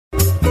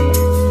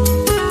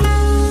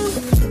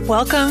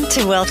Welcome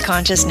to Wealth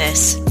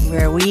Consciousness,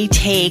 where we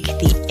take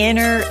the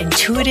inner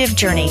intuitive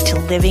journey to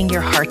living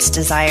your heart's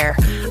desire.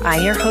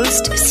 I'm your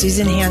host,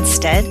 Susan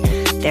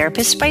Hanstead,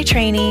 therapist by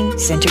training,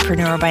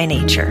 entrepreneur by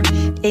nature.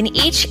 In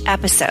each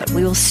episode,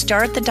 we will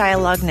start the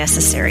dialogue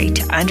necessary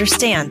to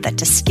understand that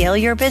to scale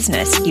your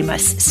business, you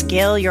must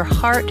scale your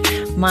heart,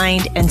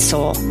 mind, and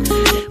soul.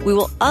 We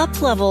will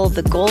up-level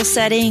the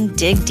goal-setting,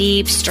 dig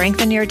deep,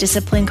 strengthen your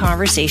discipline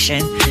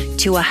conversation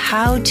to a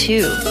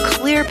how-to,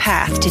 clear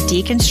path to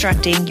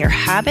deconstructing your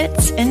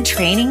habits and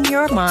training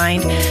your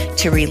mind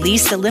to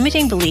release the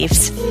limiting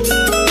beliefs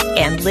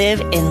and live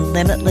in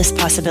limitless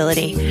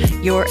possibility.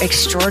 Your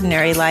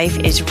extraordinary life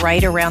is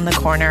right around the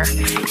corner.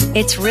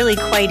 It's really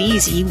quite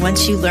easy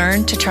once you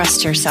learn to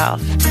trust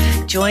yourself.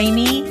 Join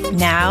me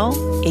now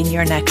in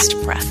your next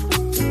breath.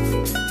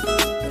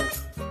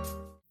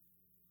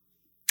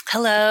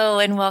 Hello,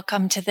 and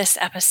welcome to this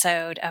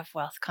episode of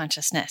Wealth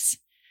Consciousness.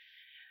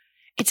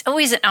 It's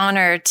always an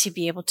honor to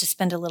be able to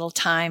spend a little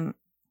time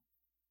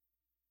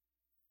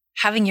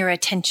having your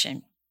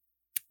attention,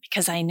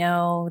 because I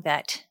know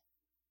that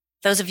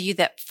those of you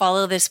that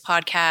follow this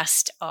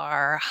podcast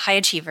are high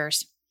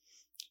achievers.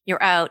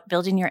 You're out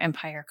building your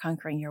empire,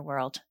 conquering your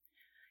world.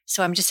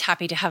 So I'm just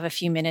happy to have a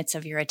few minutes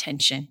of your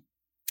attention.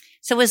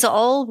 So as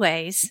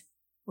always,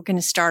 we're going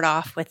to start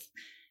off with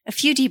a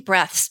few deep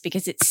breaths,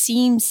 because it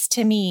seems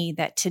to me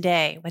that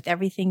today, with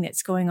everything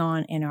that's going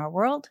on in our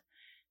world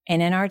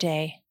and in our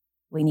day,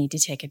 we need to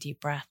take a deep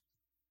breath.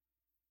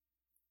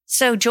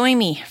 So join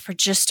me for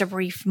just a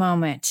brief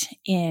moment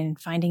in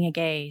finding a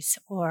gaze,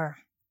 or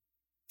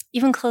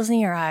even closing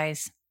your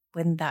eyes.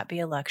 Wouldn't that be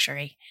a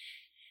luxury?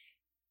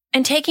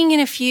 And taking in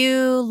a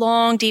few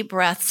long, deep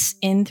breaths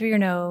in through your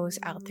nose,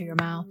 out through your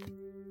mouth.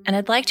 And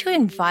I'd like to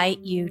invite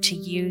you to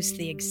use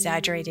the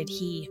exaggerated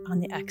he on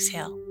the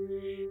exhale.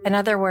 In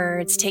other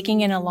words,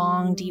 taking in a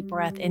long, deep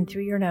breath in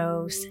through your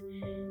nose,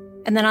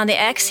 and then on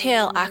the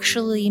exhale,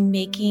 actually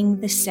making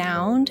the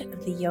sound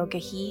of the yoga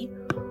he.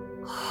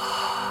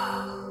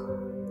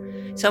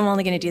 So I'm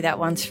only going to do that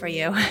once for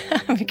you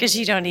because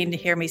you don't need to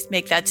hear me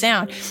make that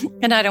sound,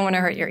 and I don't want to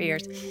hurt your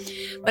ears.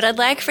 But I'd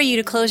like for you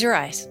to close your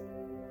eyes.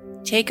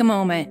 Take a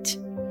moment.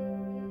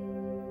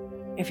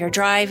 If you're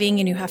driving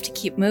and you have to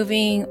keep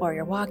moving, or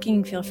you're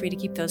walking, feel free to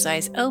keep those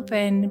eyes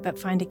open, but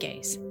find a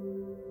gaze.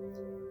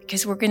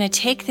 Because we're going to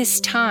take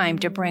this time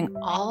to bring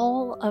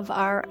all of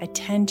our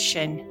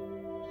attention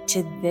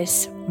to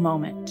this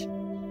moment.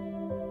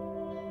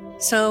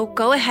 So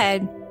go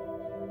ahead,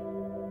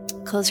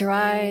 close your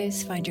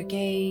eyes, find your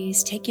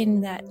gaze, take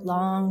in that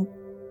long,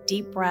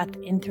 deep breath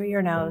in through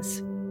your nose,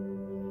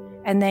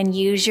 and then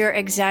use your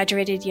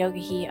exaggerated yoga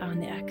he on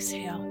the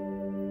exhale.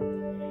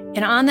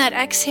 And on that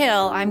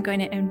exhale, I'm going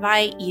to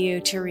invite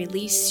you to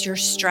release your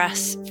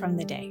stress from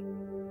the day.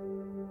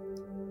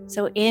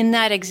 So in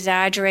that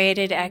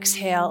exaggerated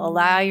exhale,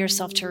 allow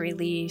yourself to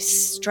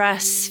release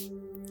stress,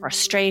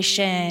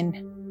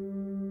 frustration,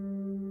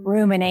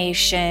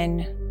 rumination,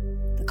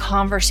 the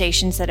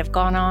conversations that have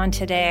gone on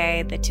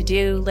today, the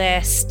to-do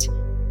list,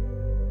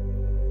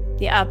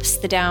 the ups,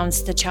 the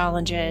downs, the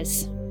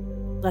challenges.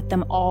 Let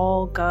them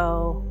all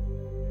go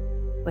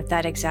with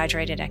that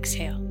exaggerated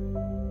exhale.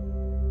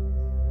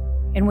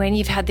 And when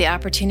you've had the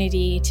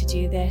opportunity to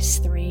do this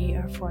 3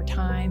 or 4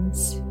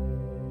 times,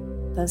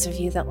 those of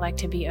you that like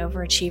to be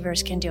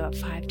overachievers can do it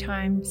 5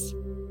 times.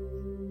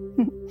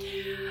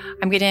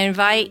 I'm going to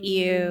invite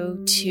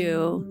you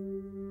to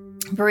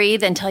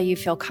breathe until you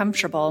feel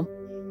comfortable.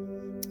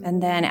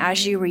 And then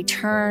as you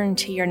return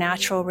to your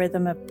natural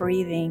rhythm of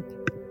breathing,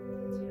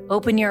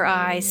 open your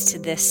eyes to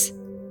this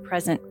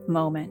present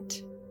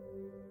moment.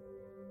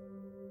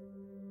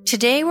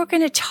 Today, we're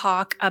going to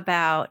talk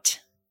about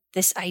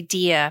this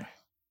idea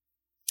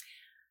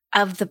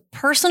of the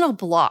personal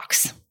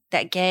blocks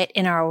that get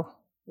in our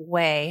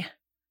way,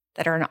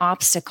 that are an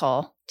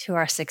obstacle to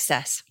our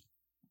success.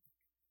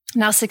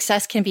 Now,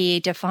 success can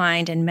be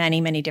defined in many,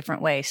 many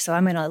different ways. So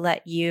I'm going to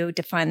let you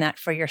define that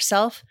for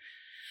yourself.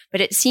 But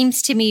it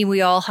seems to me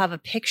we all have a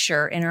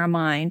picture in our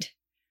mind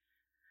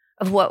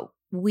of what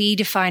we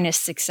define as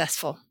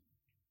successful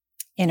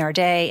in our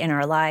day, in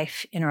our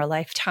life, in our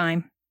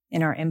lifetime,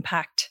 in our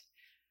impact.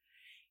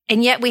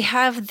 And yet we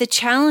have the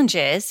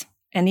challenges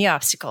and the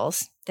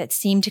obstacles that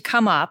seem to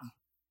come up.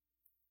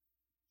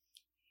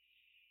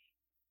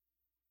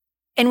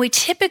 And we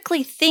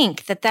typically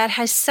think that that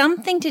has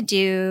something to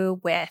do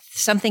with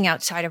something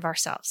outside of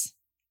ourselves.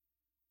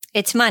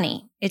 It's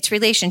money, it's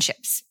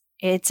relationships,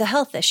 it's a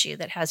health issue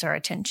that has our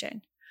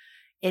attention,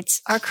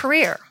 it's our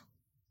career.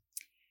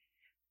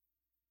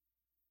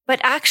 But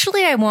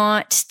actually, I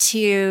want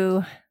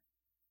to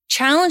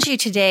challenge you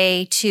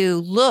today to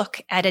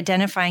look at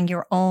identifying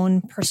your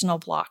own personal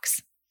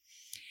blocks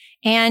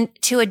and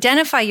to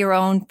identify your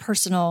own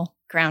personal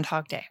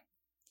Groundhog Day.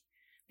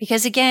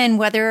 Because again,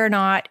 whether or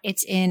not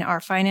it's in our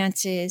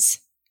finances,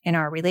 in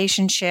our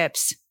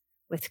relationships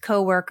with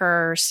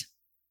coworkers,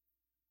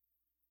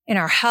 in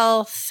our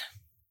health,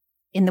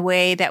 in the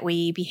way that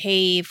we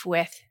behave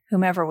with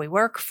whomever we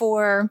work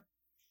for,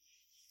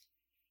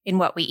 in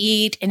what we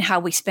eat, and how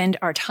we spend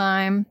our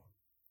time,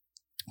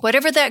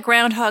 Whatever that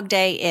Groundhog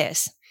Day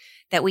is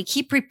that we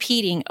keep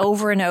repeating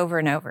over and over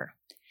and over,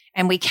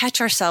 and we catch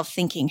ourselves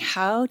thinking,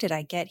 how did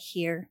I get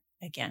here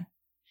again?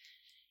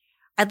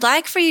 I'd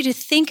like for you to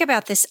think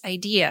about this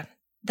idea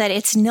that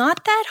it's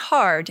not that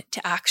hard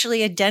to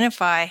actually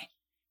identify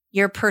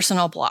your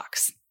personal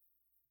blocks.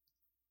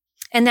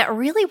 And that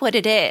really what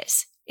it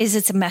is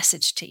it's a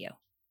message to you.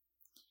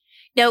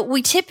 Now,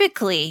 we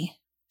typically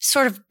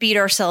sort of beat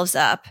ourselves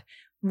up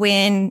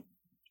when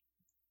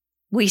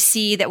we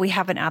see that we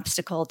have an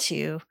obstacle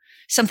to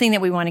something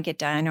that we want to get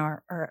done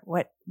or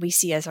what we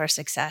see as our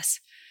success.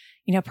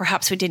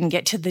 Perhaps we didn't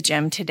get to the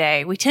gym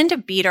today. We tend to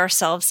beat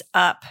ourselves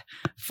up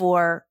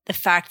for the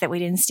fact that we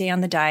didn't stay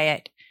on the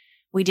diet.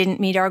 We didn't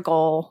meet our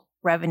goal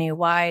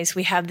revenue-wise.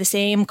 We have the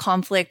same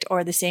conflict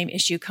or the same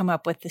issue come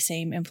up with the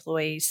same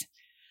employees.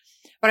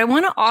 But I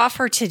want to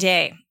offer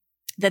today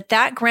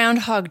that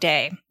Groundhog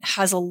Day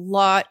has a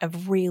lot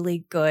of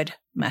really good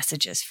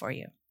messages for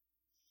you.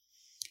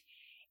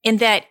 And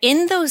that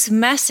in those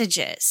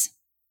messages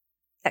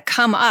that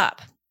come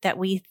up that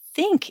we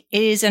think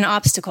is an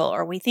obstacle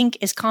or we think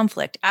is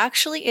conflict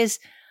actually is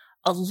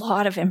a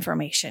lot of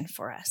information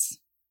for us.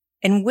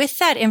 And with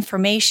that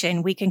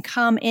information, we can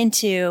come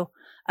into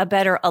a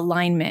better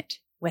alignment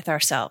with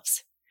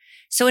ourselves.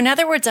 So in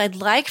other words, I'd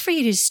like for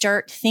you to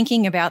start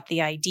thinking about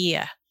the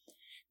idea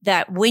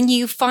that when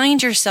you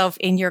find yourself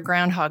in your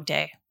Groundhog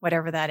Day,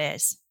 whatever that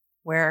is,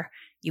 where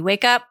you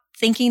wake up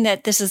thinking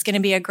that this is going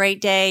to be a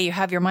great day, you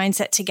have your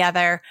mindset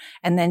together,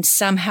 and then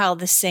somehow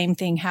the same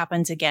thing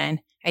happens again,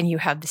 and you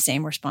have the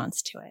same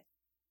response to it.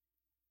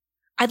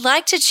 I'd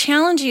like to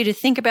challenge you to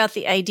think about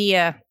the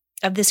idea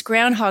of this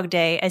Groundhog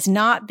Day as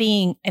not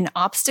being an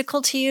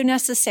obstacle to you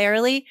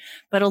necessarily,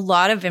 but a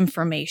lot of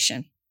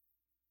information.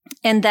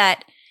 And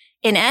that,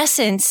 in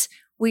essence,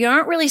 we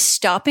aren't really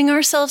stopping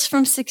ourselves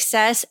from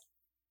success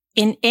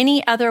in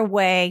any other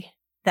way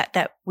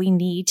that we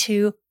need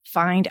to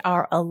find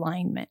our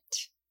alignment.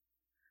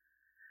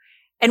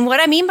 And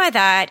what I mean by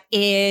that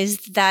is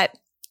that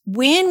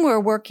when we're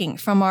working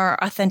from our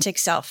authentic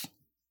self,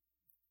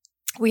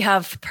 we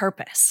have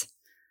purpose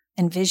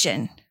and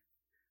vision.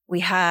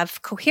 We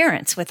have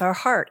coherence with our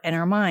heart and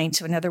our mind.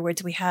 So in other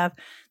words, we have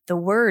the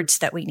words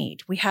that we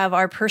need. We have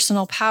our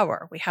personal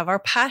power. We have our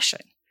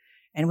passion,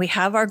 and we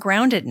have our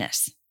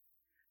groundedness.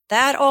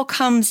 That all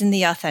comes in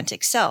the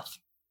authentic self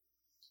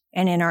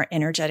and in our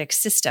energetic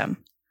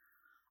system.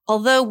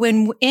 Although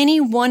when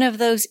any one of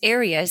those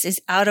areas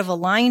is out of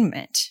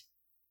alignment,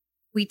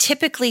 we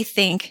typically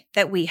think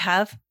that we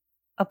have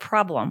a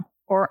problem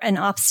or an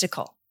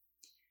obstacle.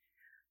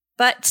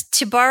 But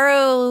to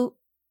borrow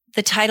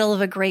the title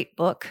of a great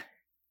book,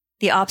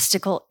 The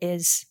Obstacle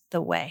is the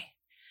Way.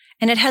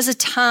 And it has a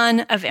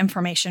ton of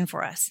information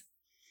for us.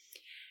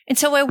 And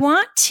so I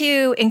want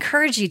to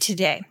encourage you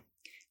today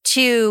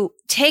to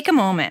take a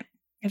moment.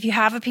 If you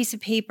have a piece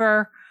of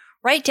paper,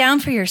 write down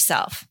for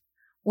yourself,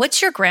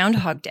 what's your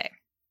Groundhog Day?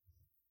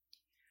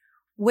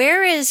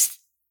 Where is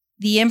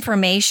the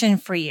information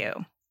for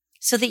you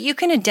so that you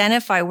can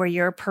identify where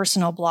your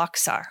personal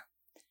blocks are?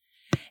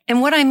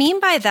 And what I mean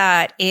by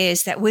that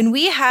is that when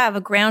we have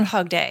a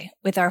Groundhog Day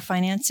with our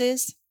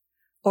finances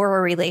or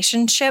a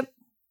relationship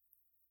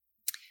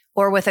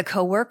or with a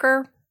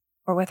coworker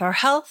or with our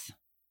health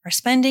or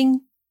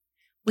spending,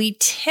 we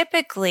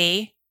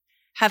typically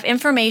have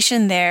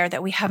information there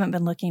that we haven't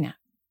been looking at.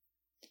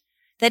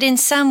 That in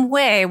some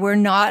way we're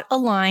not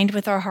aligned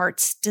with our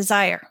heart's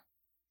desire.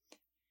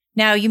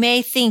 Now, you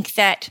may think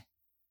that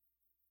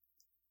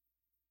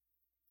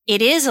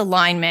it is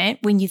alignment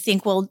when you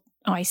think, well,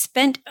 I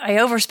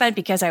overspent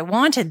because I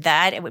wanted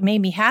that. It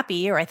made me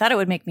happy, or I thought it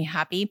would make me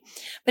happy.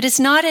 But it's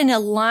not in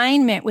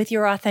alignment with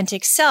your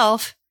authentic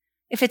self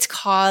if it's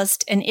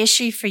caused an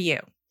issue for you.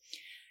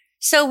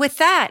 So with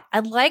that,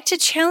 I'd like to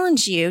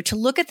challenge you to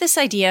look at this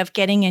idea of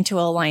getting into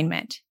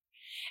alignment.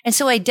 And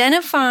so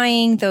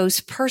identifying those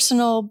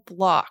personal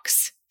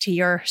blocks to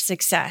your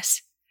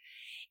success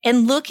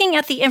and looking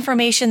at the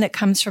information that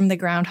comes from the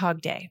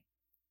Groundhog Day.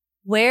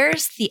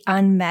 Where's the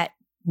unmet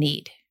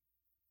need?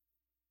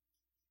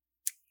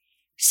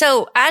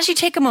 So as you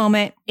take a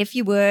moment, if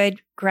you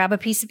would, grab a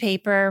piece of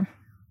paper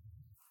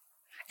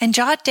and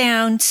jot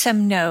down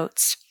some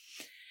notes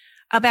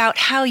about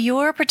how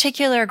your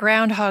particular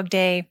Groundhog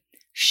Day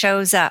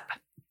shows up.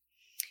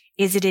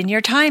 Is it in your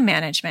time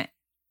management?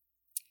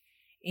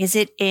 Is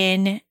it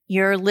in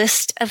your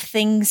list of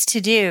things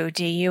to do?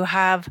 Do you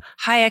have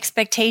high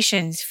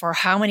expectations for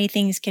how many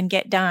things can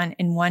get done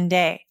in one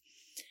day?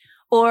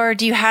 Or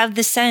do you have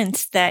the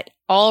sense that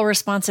all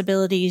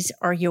responsibilities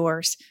are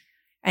yours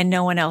and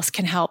no one else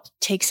can help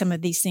take some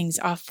of these things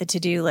off the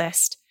to-do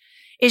list?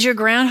 Is your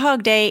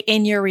Groundhog Day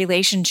in your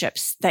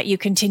relationships that you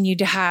continue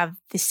to have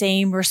the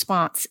same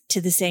response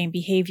to the same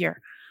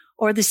behavior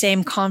or the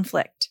same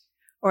conflict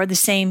or the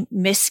same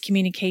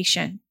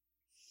miscommunication?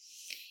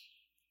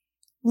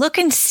 Look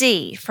and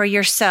see for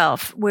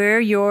yourself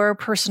where your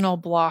personal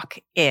block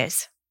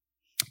is.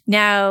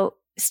 Now,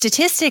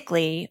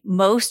 statistically,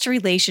 most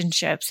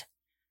relationships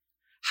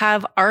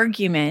have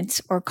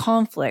arguments or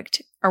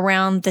conflict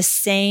around the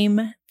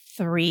same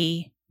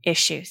 3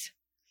 issues.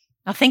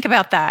 Now think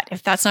about that.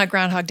 If that's not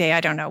Groundhog Day,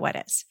 I don't know what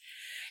is.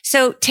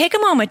 So take a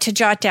moment to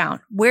jot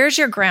down, where's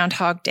your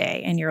Groundhog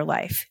Day in your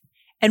life?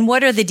 And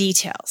what are the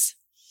details?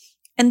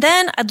 And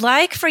then I'd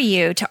like for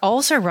you to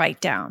also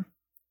write down,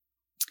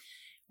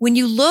 when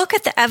you look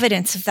at the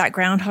evidence of that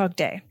Groundhog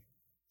Day,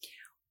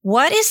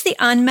 what is the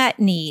unmet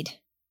need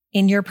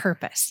in your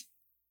purpose?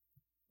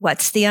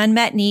 What's the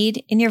unmet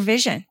need in your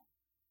vision?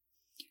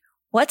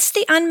 What's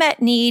the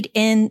unmet need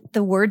in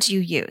the words you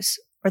use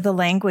or the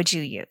language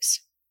you use?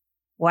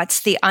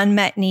 What's the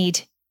unmet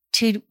need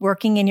to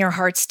working in your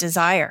heart's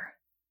desire?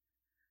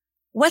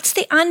 What's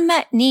the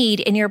unmet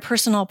need in your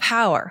personal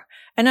power?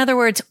 In other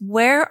words,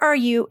 where are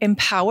you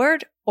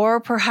empowered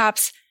or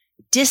perhaps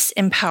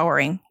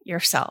disempowering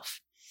yourself?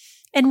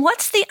 And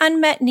what's the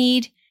unmet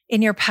need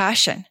in your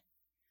passion?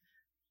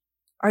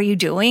 Are you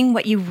doing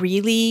what you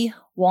really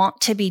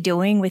want to be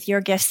doing with your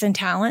gifts and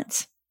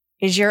talents?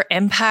 Is your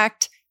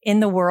impact in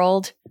the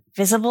world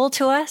visible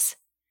to us?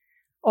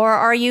 Or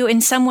are you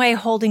in some way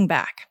holding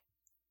back?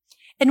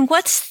 And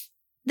what's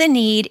the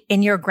need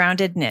in your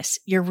groundedness,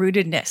 your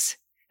rootedness?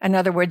 In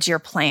other words, your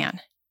plan.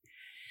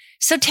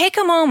 So take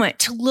a moment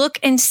to look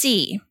and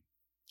see,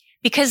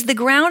 because the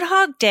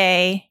Groundhog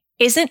Day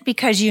isn't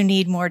because you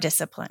need more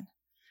discipline.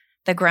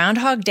 The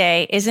Groundhog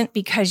Day isn't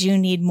because you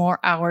need more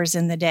hours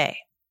in the day.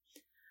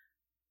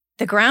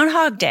 The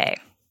Groundhog Day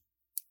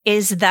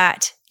is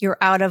that you're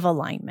out of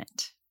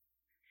alignment.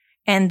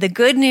 And the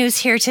good news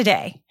here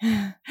today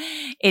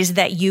is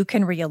that you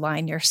can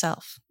realign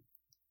yourself.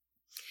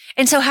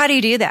 And so how do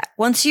you do that?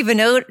 Once you've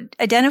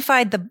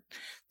identified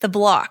the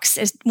blocks,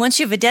 once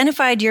you've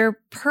identified your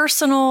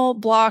personal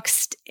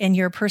blocks in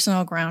your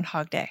personal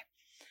Groundhog Day,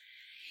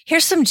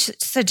 here's some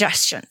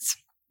suggestions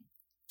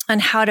on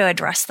how to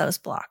address those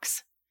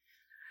blocks.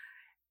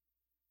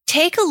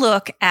 Take a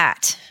look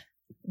at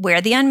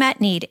where the unmet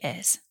need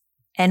is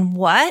and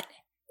what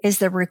is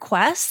the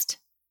request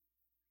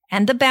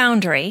and the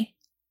boundary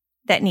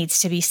that needs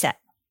to be set.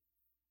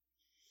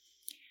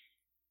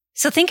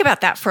 So think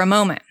about that for a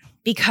moment,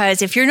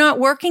 because if you're not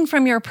working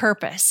from your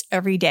purpose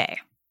every day,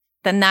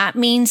 then that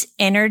means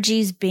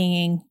energy's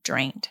being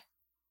drained.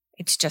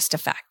 It's just a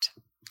fact.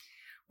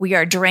 We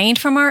are drained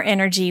from our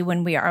energy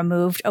when we are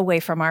moved away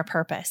from our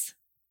purpose.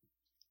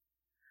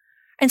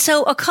 And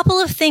so a couple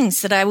of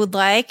things that I would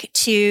like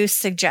to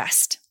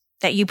suggest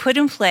that you put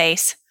in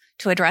place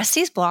to address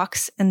these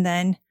blocks and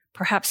then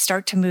perhaps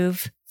start to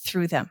move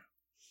through them.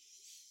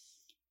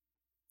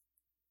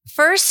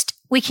 First,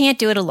 we can't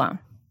do it alone.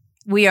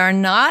 We are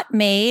not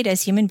made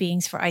as human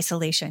beings for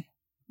isolation.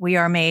 We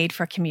are made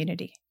for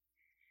community.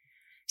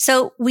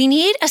 So we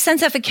need a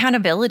sense of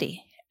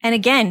accountability. And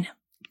again,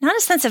 not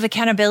a sense of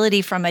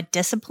accountability from a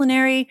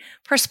disciplinary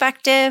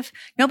perspective.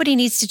 Nobody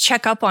needs to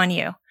check up on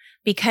you,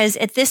 because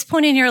at this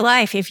point in your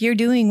life, if you're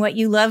doing what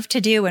you love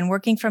to do and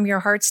working from your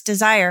heart's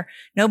desire,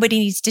 nobody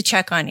needs to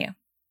check on you.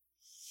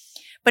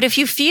 But if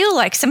you feel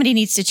like somebody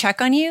needs to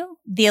check on you,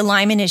 the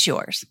alignment is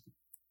yours.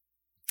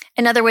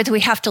 In other words,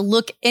 we have to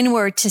look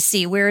inward to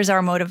see where is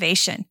our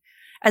motivation,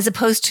 as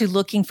opposed to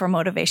looking for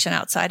motivation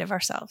outside of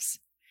ourselves.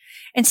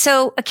 And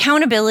so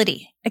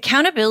accountability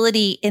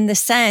in the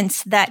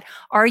sense that,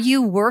 are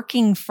you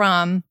working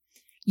from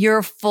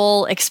your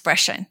full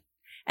expression?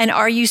 And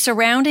are you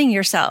surrounding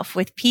yourself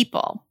with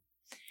people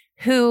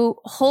who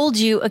hold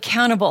you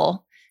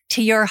accountable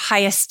to your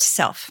highest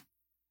self?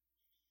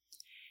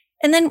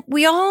 And then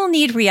we all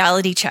need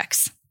reality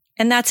checks.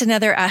 And that's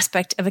another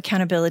aspect of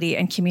accountability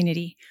and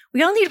community.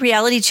 We all need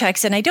reality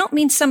checks. And I don't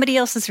mean somebody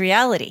else's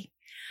reality.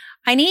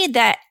 I mean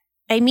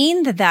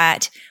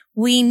that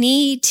we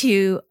need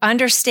to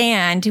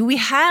understand, do we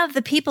have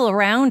the people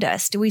around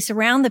us? Do we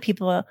surround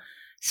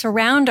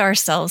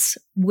ourselves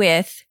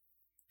with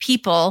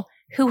people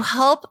who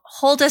help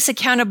hold us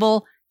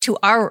accountable to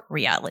our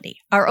reality,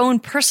 our own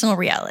personal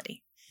reality?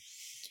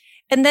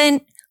 And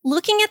then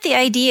looking at the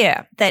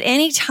idea that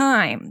any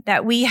time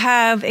that we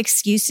have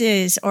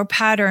excuses or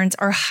patterns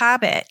or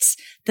habits,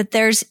 that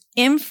there's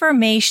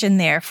information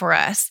there for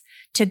us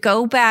to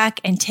go back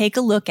and take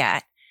a look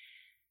at.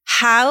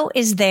 How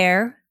is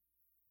there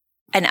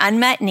an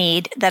unmet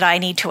need that I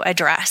need to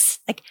address?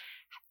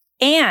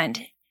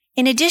 And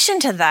in addition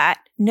to that,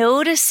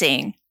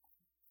 noticing,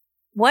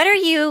 what are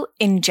you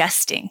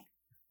ingesting?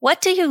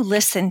 What do you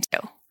listen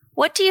to?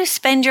 What do you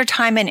spend your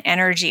time and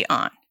energy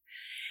on?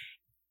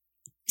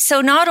 So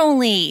not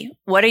only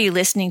what are you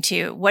listening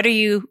to, what are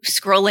you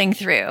scrolling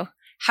through?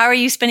 How are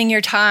you spending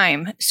your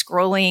time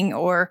scrolling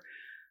or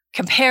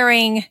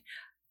comparing?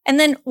 And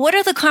then what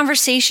are the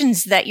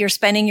conversations that you're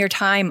spending your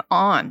time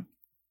on?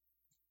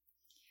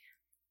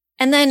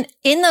 And then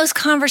in those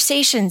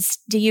conversations,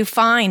 do you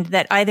find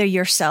that either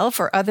yourself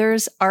or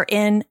others are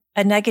in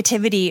a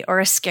negativity or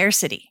a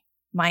scarcity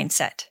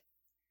mindset?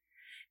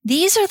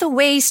 These are the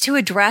ways to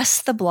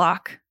address the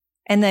block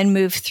and then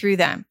move through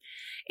them,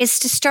 is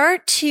to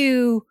start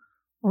to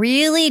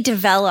really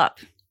develop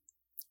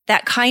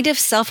that kind of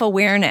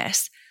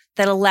self-awareness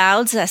that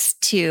allows us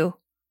to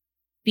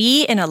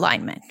be in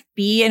alignment,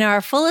 be in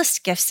our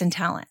fullest gifts and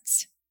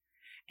talents,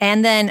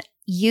 and then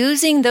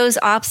using those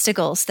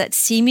obstacles that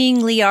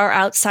seemingly are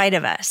outside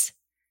of us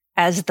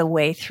as the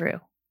way through.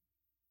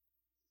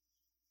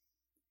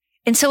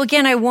 And so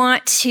again, I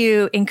want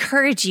to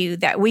encourage you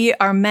that we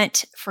are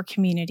meant for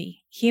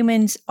community.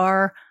 Humans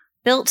are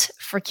built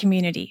for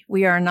community.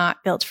 We are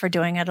not built for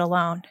doing it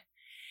alone.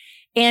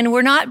 And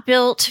we're not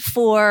built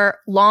for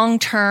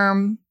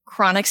long-term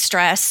chronic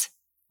stress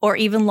or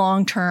even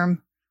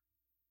long-term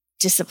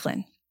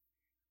discipline.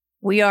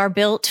 We are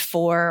built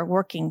for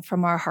working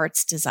from our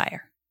heart's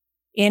desire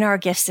in our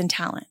gifts and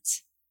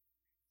talents.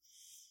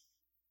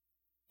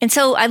 And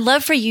so I'd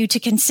love for you to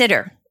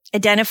consider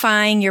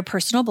identifying your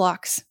personal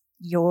blocks,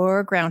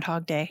 your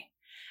Groundhog Day,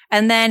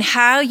 and then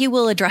how you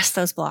will address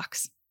those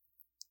blocks.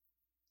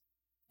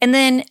 And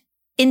then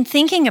in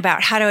thinking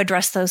about how to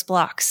address those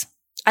blocks,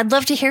 I'd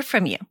love to hear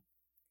from you.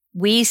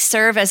 We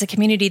serve as a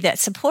community that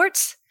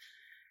supports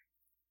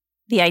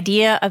the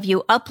idea of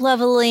you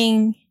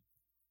up-leveling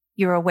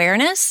your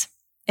awareness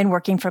and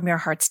working from your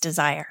heart's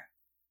desire.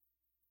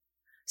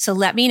 So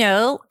let me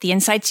know the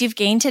insights you've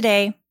gained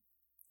today,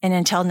 and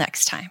until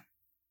next time.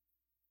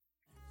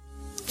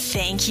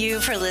 Thank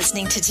you for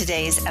listening to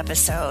today's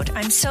episode.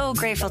 I'm so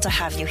grateful to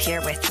have you here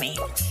with me.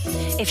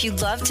 If you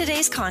love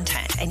today's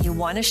content and you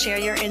want to share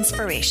your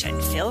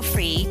inspiration, feel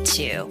free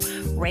to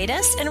rate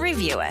us and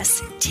review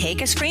us.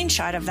 Take a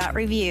screenshot of that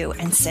review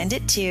and send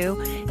it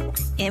to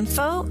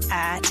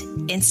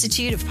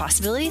info@Institute of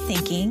Possibility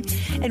Thinking,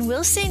 and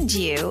we'll send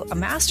you a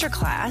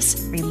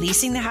masterclass,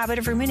 Releasing the Habit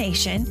of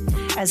Rumination,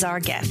 as our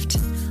gift.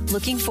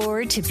 Looking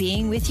forward to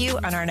being with you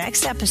on our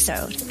next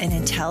episode. And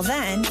until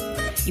then,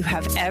 you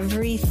have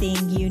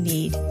everything you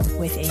need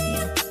within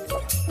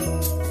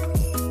you.